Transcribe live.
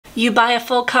You buy a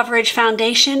full coverage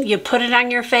foundation, you put it on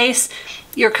your face,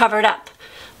 you're covered up.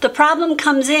 The problem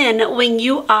comes in when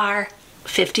you are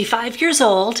 55 years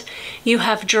old, you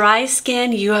have dry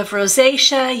skin, you have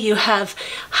rosacea, you have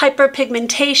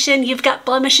hyperpigmentation, you've got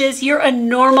blemishes, you're a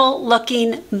normal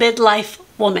looking midlife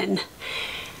woman.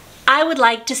 I would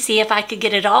like to see if I could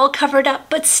get it all covered up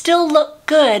but still look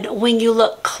good when you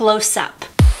look close up.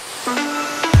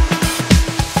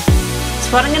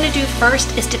 So what I'm going to do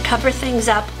first is to cover things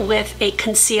up with a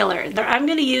concealer. I'm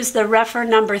going to use the Rephr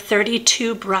number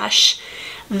 32 brush.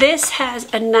 This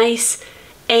has a nice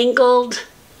angled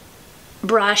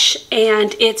brush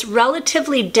and it's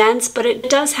relatively dense, but it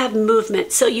does have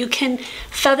movement so you can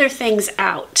feather things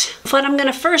out. What I'm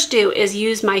going to first do is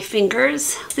use my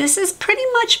fingers. This is pretty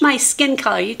much my skin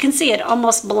color. You can see it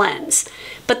almost blends,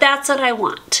 but that's what I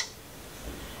want.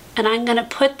 And I'm going to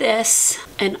put this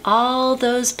in all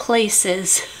those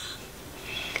places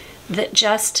that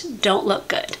just don't look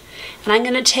good. And I'm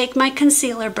going to take my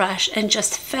concealer brush and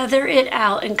just feather it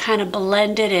out and kind of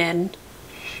blend it in.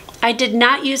 I did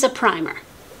not use a primer.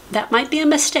 That might be a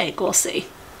mistake, we'll see.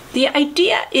 The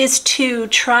idea is to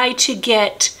try to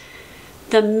get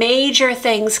the major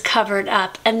things covered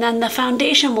up and then the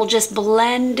foundation will just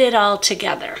blend it all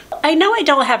together. I know I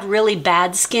don't have really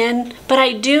bad skin, but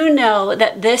I do know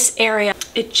that this area,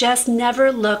 it just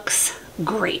never looks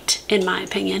great in my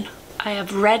opinion. I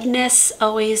have redness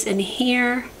always in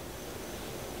here,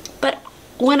 but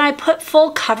when I put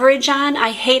full coverage on,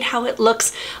 I hate how it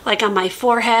looks like on my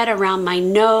forehead, around my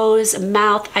nose,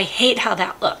 mouth. I hate how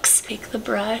that looks. Take the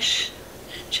brush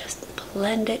and just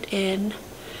blend it in.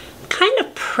 I'm kind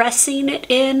of pressing it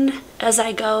in as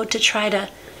I go to try to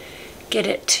get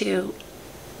it to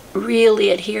really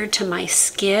adhere to my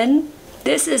skin.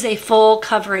 This is a full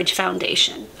coverage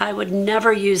foundation. I would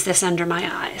never use this under my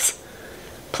eyes.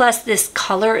 Plus this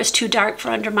color is too dark for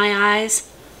under my eyes.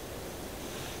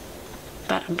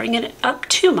 But I'm bringing it up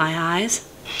to my eyes.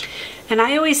 And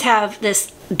I always have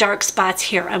this dark spots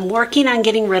here. I'm working on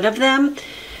getting rid of them,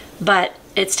 but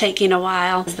it's taking a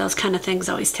while. Those kind of things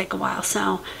always take a while.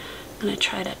 So I'm going to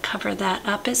try to cover that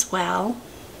up as well.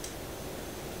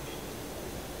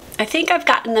 I think I've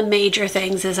gotten the major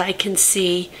things as I can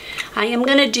see. I am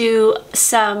going to do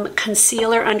some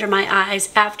concealer under my eyes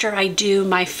after I do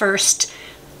my first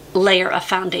layer of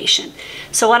foundation.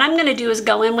 So what I'm going to do is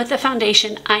go in with the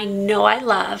foundation I know I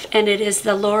love, and it is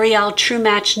the L'Oreal True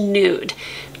Match Nude.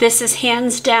 This is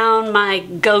hands down my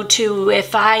go-to.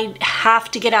 If I have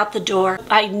to get out the door,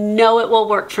 I know it will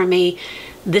work for me.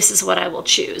 This is what I will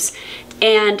choose.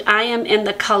 And I am in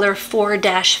the color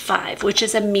 4-5, which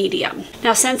is a medium.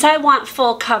 Now, since I want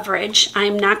full coverage,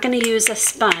 I'm not going to use a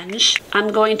sponge.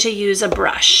 I'm going to use a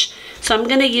brush. So I'm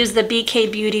going to use the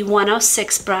BK Beauty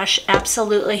 106 brush,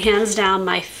 absolutely hands down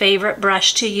my favorite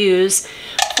brush to use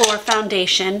for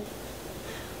foundation.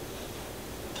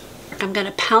 I'm going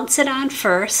to pounce it on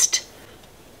first.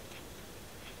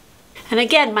 And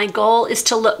again, my goal is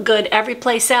to look good every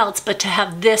place else, but to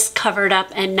have this covered up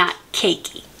and not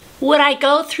cakey. Would I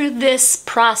go through this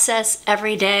process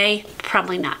every day?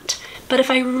 Probably not. But if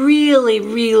I really,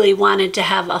 really wanted to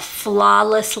have a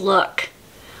flawless look,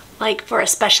 like for a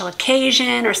special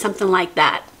occasion or something like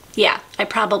that, yeah, I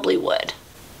probably would.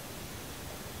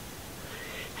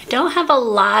 I don't have a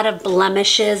lot of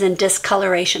blemishes and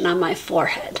discoloration on my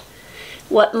forehead.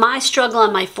 What my struggle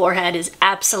on my forehead is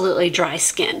absolutely dry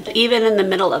skin. Even in the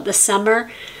middle of the summer,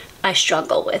 I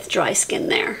struggle with dry skin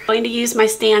there. I'm going to use my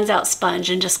Stands Out sponge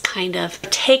and just kind of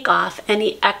take off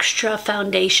any extra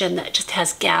foundation that just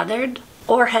has gathered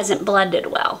or hasn't blended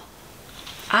well.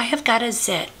 I have got a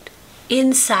zit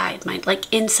inside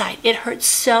like inside. It hurts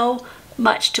so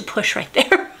much to push right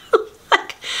there.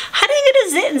 Like, how do you get a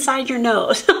zit inside your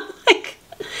nose? Like,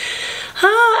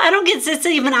 I don't get zits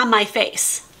even on my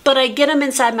face, but I get them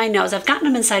inside my nose. I've gotten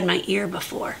them inside my ear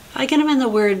before. I get them in the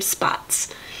weird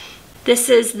spots. This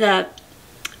is the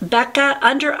Becca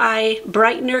Under Eye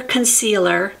Brightener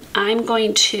Concealer. I'm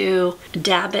going to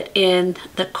dab it in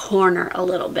the corner a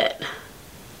little bit.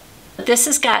 This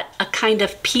has got a kind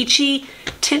of peachy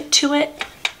tint to it,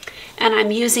 and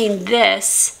I'm using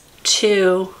this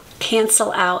to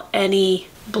cancel out any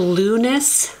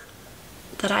blueness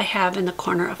that I have in the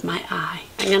corner of my eye.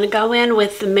 I'm going to go in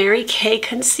with the Mary Kay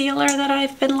concealer that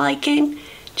I've been liking.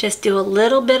 Just do a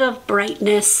little bit of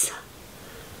brightness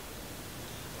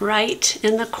right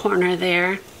in the corner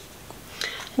there.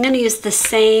 I'm going to use the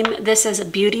same, this is a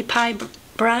Beauty Pie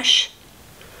brush.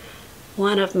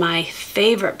 One of my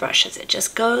favorite brushes. It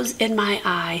just goes in my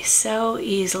eye so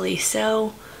easily,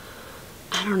 so,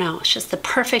 I don't know, it's just the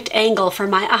perfect angle for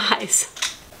my eyes.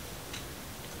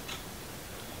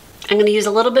 I'm going to use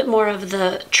a little bit more of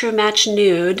the True Match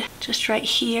Nude, just right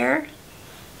here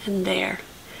and there.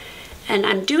 And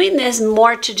I'm doing this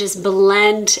more to just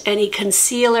blend any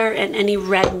concealer and any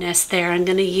redness there. I'm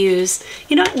going to use,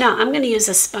 you know what, no, I'm going to use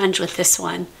a sponge with this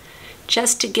one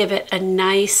just to give it a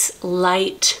nice,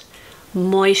 light,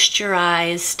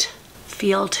 moisturized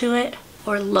feel to it,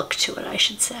 or look to it, I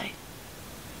should say.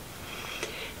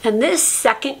 And this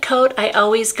second coat, I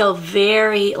always go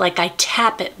very, like I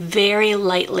tap it very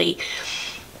lightly.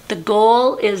 The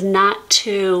goal is not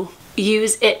to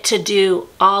use it to do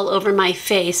all over my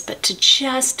face, but to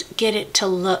just get it to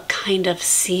look kind of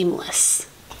seamless.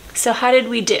 So how did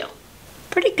we do?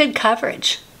 Pretty good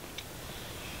coverage.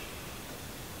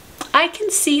 I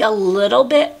can see a little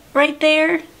bit right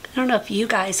there. I don't know if you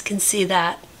guys can see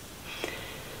that,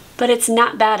 but it's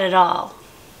not bad at all.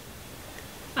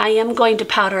 I am going to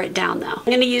powder it down though. I'm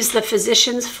going to use the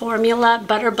Physicians Formula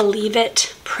Butter Believe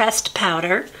It pressed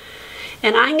powder.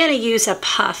 And I'm going to use a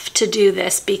puff to do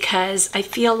this because I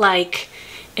feel like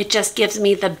it just gives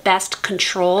me the best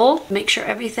control. Make sure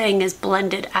everything is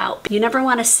blended out. You never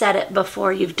want to set it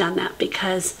before you've done that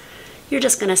because you're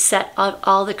just going to set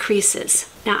all the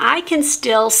creases. Now I can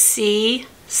still see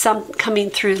some coming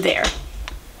through there.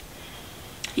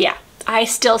 Yeah, I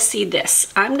still see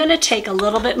this. I'm going to take a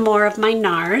little bit more of my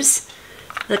NARS,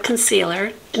 the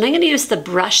concealer, and I'm going to use the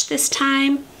brush this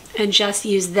time and just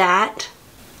use that.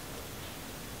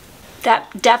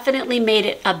 That definitely made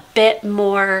it a bit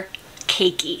more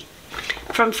cakey.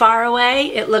 From far away,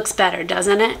 it looks better,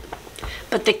 doesn't it?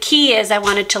 But the key is I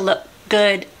want it to look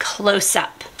good close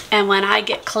up. And when I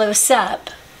get close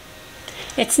up,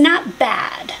 it's not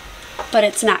bad, but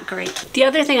it's not great. The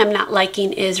other thing I'm not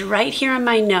liking is right here on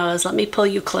my nose. Let me pull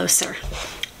you closer.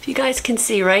 If you guys can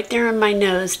see right there on my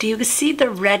nose, do you see the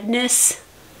redness?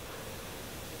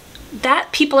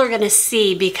 That people are gonna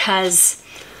see because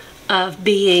of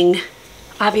being,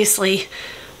 obviously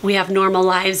we have normal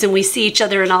lives and we see each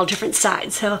other in all different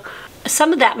sides. So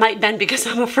some of that might have been because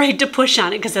I'm afraid to push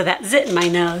on it because of that zit in my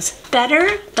nose.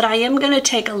 Better, but I am gonna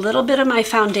take a little bit of my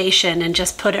foundation and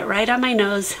just put it right on my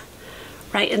nose,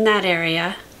 right in that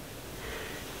area.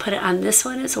 Put it on this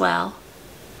one as well.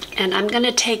 And I'm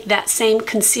gonna take that same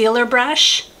concealer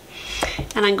brush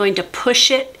and I'm going to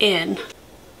push it in.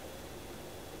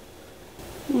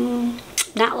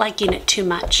 Not liking it too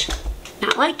much.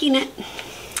 Not liking it.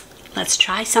 Let's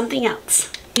try something else.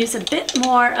 Use a bit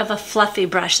more of a fluffy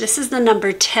brush. This is the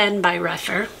number 10 by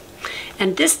Rephr.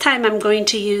 And this time I'm going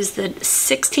to use the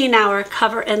 16-hour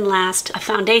Cover and Last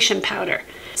foundation powder.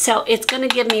 So it's going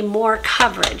to give me more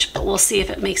coverage, but we'll see if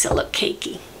it makes it look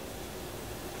cakey.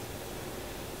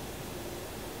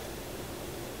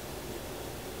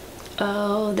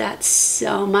 Oh, that's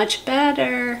so much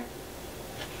better.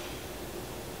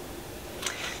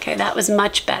 Okay, that was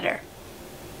much better.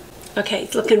 Okay,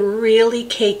 it's looking really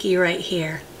cakey right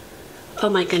here. Oh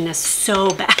my goodness,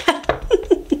 so bad.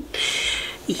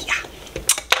 Yeah,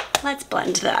 let's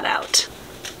blend that out.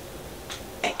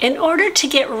 In order to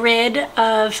get rid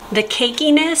of the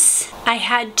cakiness, I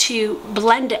had to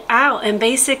blend it out, and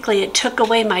basically it took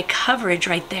away my coverage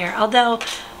right there. Although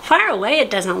far away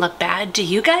it doesn't look bad. Do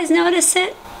you guys notice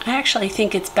it? I actually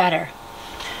think it's better.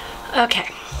 Okay.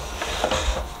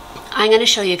 I'm going to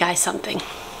show you guys something.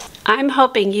 I'm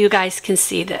hoping you guys can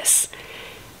see this.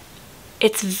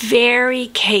 It's very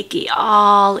cakey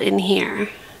all in here.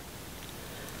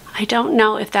 I don't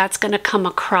know if that's going to come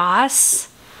across,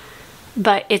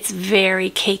 but it's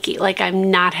very cakey. Like, I'm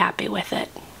not happy with it.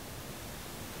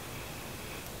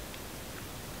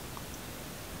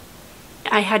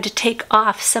 I had to take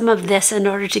off some of this in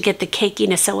order to get the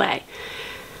cakiness away.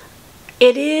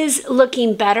 It is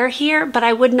looking better here, but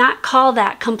I would not call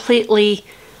that completely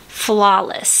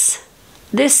flawless.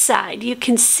 This side, you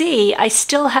can see I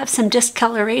still have some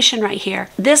discoloration right here.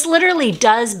 This literally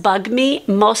does bug me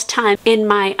most time in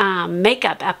my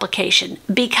makeup application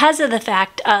because of the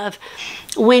fact of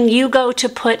when you go to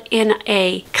put in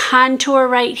a contour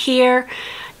right here,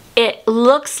 it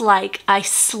looks like I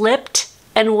slipped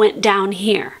and went down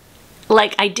here.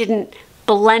 Like I didn't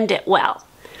blend it well,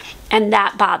 and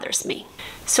that bothers me.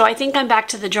 So I think I'm back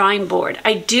to the drawing board.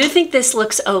 I do think this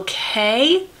looks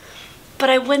okay, but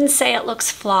I wouldn't say it looks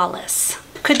flawless.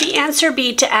 Could the answer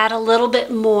be to add a little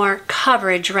bit more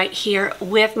coverage right here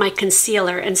with my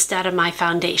concealer instead of my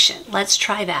foundation? Let's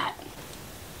try that.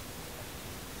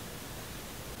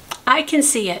 I can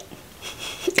see it.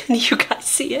 Can you guys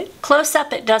see it? Close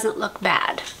up, it doesn't look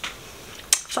bad.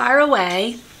 Far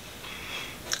away,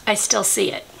 I still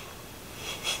see it.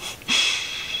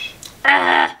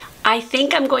 I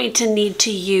think I'm going to need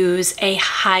to use a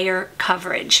higher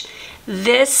coverage.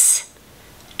 This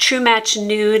True Match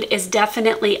Nude is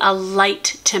definitely a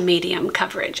light to medium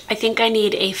coverage. I think I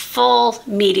need a full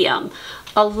medium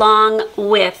along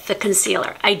with the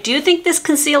concealer. I do think this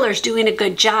concealer is doing a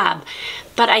good job,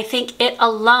 but I think it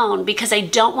alone, because I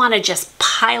don't want to just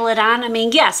pile it on. I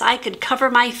mean, yes, I could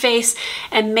cover my face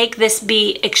and make this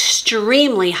be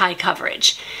extremely high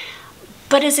coverage,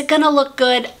 but is it going to look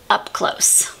good up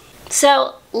close?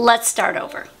 So let's start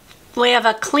over. We have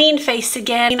a clean face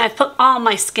again. I put all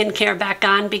my skincare back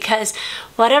on because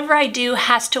whatever I do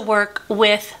has to work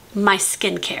with my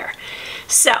skincare.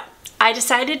 So I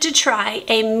decided to try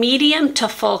a medium to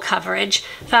full coverage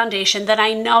foundation that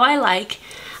I know I like.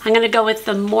 I'm going to go with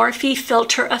the Morphe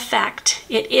Filter Effect.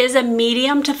 It is a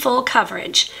medium to full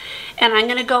coverage. And I'm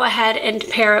going to go ahead and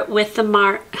pair it with the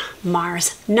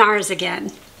NARS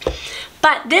again.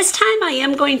 But this time I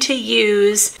am going to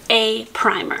use a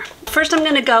primer. First I'm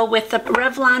going to go with the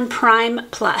Revlon Prime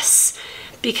Plus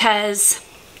because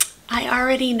I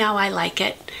already know I like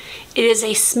it. It is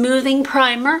a smoothing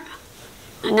primer.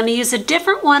 I'm going to use a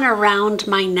different one around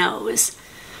my nose,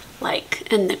 like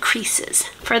in the creases.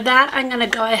 For that, I'm going to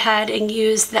go ahead and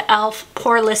use the e.l.f.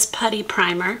 Poreless Putty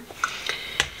Primer.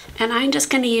 And I'm just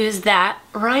going to use that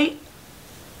right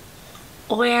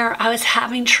where I was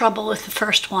having trouble with the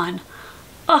first one.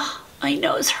 Oh, my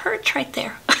nose hurts right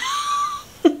there.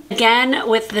 Again,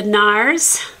 with the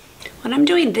NARS, when I'm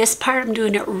doing this part, I'm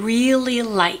doing it really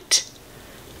light.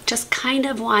 Just kind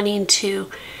of wanting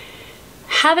to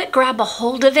have it grab a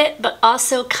hold of it, but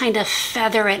also kind of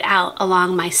feather it out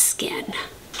along my skin.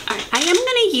 All right, I am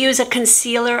going to use a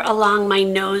concealer along my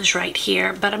nose right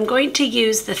here, but I'm going to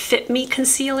use the Fit Me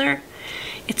concealer.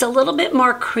 It's a little bit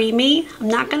more creamy. I'm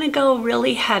not going to go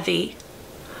really heavy,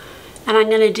 and I'm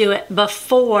going to do it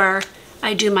before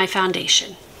I do my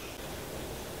foundation.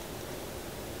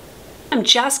 I'm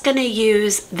just going to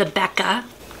use the Becca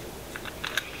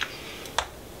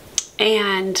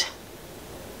and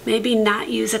maybe not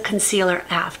use a concealer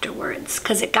afterwards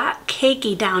because it got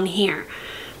cakey down here.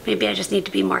 Maybe I just need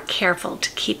to be more careful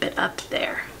to keep it up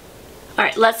there. All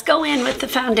right, let's go in with the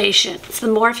foundation. It's the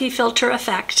Morphe Filter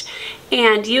Effect,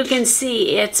 and you can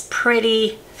see it's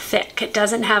pretty thick. It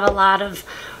doesn't have a lot of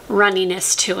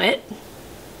runniness to it.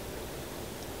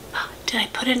 Did I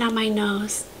put it on my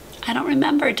nose? I don't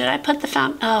remember. Did I put the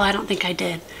fountain? Oh, I don't think I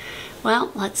did.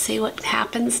 Well, let's see what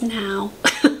happens now.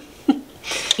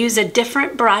 Use a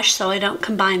different brush so I don't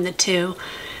combine the two,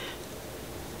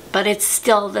 but it's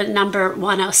still the number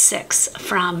 106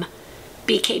 from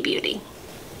BK Beauty.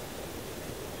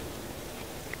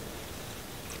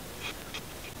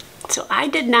 So I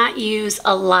did not use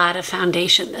a lot of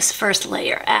foundation this first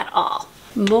layer at all.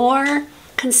 More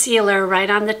concealer right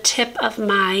on the tip of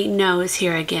my nose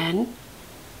here again.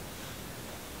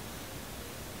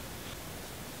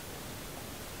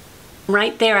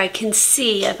 Right there I can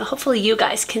see, hopefully you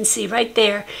guys can see, right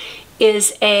there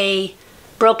is a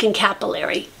broken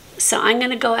capillary. So I'm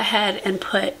going to go ahead and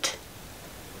put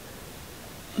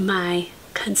my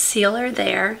concealer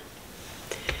there,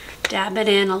 dab it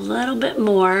in a little bit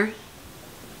more.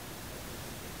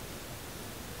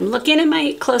 I'm looking in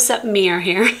my close-up mirror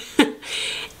here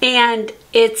and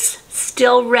it's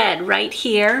still red right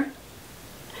here.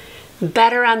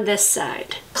 Better on this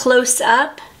side. Close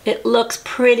up, it looks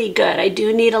pretty good. I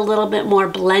do need a little bit more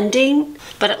blending,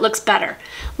 but it looks better.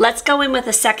 Let's go in with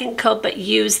a second coat, but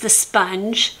use the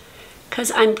sponge,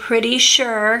 because I'm pretty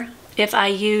sure if I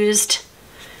used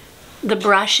the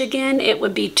brush again, it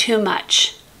would be too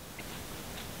much.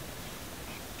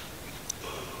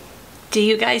 Do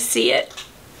you guys see it?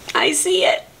 I see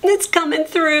it. It's coming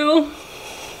through.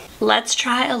 Let's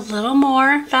try a little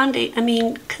more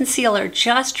concealer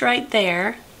just right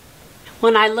there.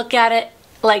 When I look at it,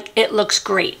 like, it looks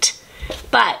great,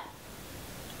 but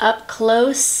up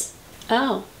close,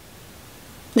 oh.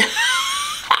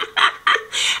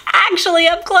 Actually,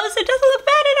 up close, it doesn't look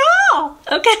bad at all.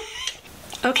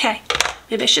 Okay,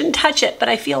 maybe I shouldn't touch it, but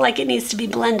I feel like it needs to be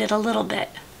blended a little bit.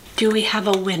 Do we have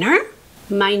a winner?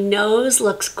 My nose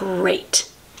looks great.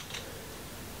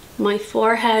 My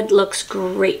forehead looks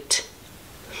great.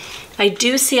 I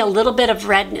do see a little bit of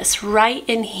redness right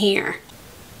in here.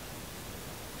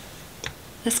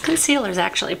 This concealer is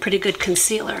actually a pretty good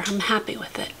concealer. I'm happy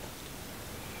with it.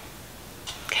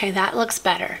 Okay, that looks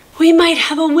better. We might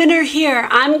have a winner here.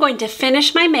 I'm going to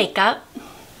finish my makeup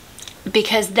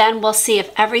because then we'll see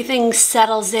if everything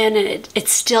settles in and it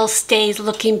still stays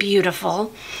looking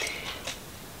beautiful.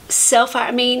 So far,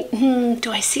 I mean,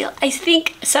 do I see? I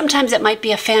think sometimes it might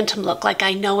be a phantom look, like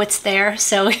I know it's there,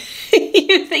 so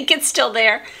you think it's still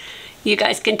there. You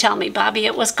guys can tell me, Bobbi,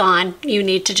 it was gone. You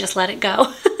need to just let it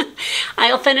go.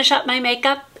 I'll finish up my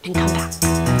makeup and come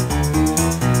back.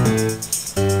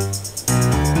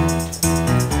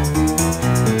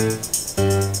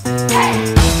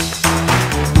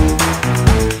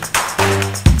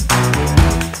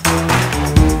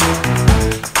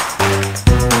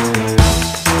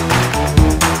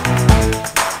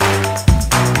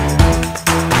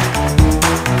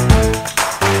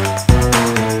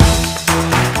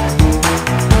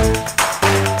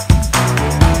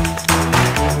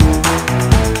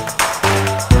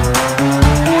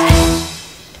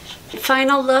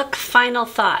 final look, final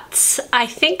thoughts. I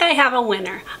think I have a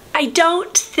winner. I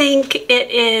don't think it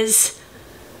is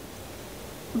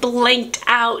blanked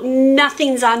out,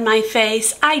 nothing's on my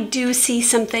face. I do see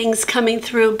some things coming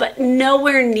through, but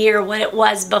nowhere near what it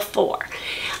was before.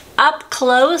 Up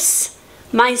close,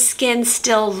 my skin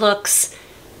still looks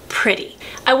pretty.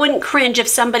 I wouldn't cringe if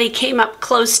somebody came up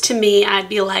close to me. I'd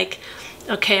be like,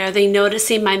 okay, are they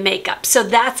noticing my makeup? So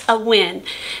that's a win.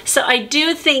 So I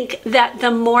do think that the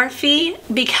Morphe,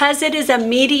 because it is a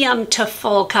medium to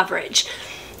full coverage,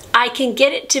 I can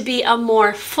get it to be a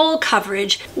more full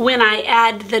coverage when I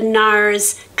add the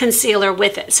NARS concealer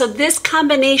with it. So this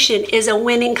combination is a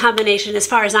winning combination as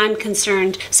far as I'm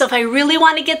concerned. So if I really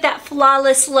want to get that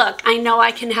flawless look, I know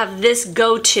I can have this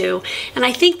go-to. And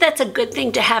I think that's a good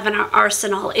thing to have in our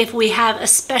arsenal if we have a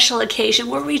special occasion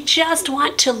where we just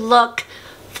want to look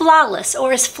flawless,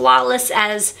 or as flawless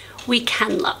as we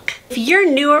can look. If you're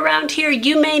new around here,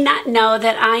 you may not know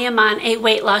that I am on a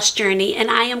weight loss journey and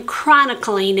I am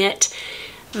chronicling it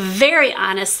very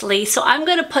honestly. So I'm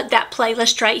going to put that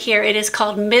playlist right here. It is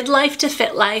called Midlife to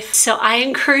Fit Life. So I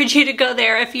encourage you to go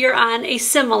there if you're on a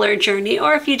similar journey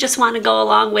or if you just want to go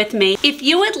along with me. If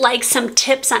you would like some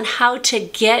tips on how to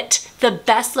get the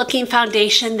best looking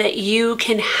foundation that you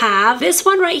can have, this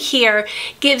one right here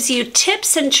gives you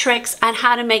tips and tricks on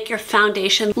how to make your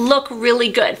foundation look really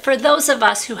good for those of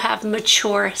us who have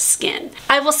mature skin.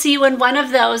 I will see you in one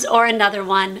of those or another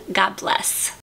one. God bless.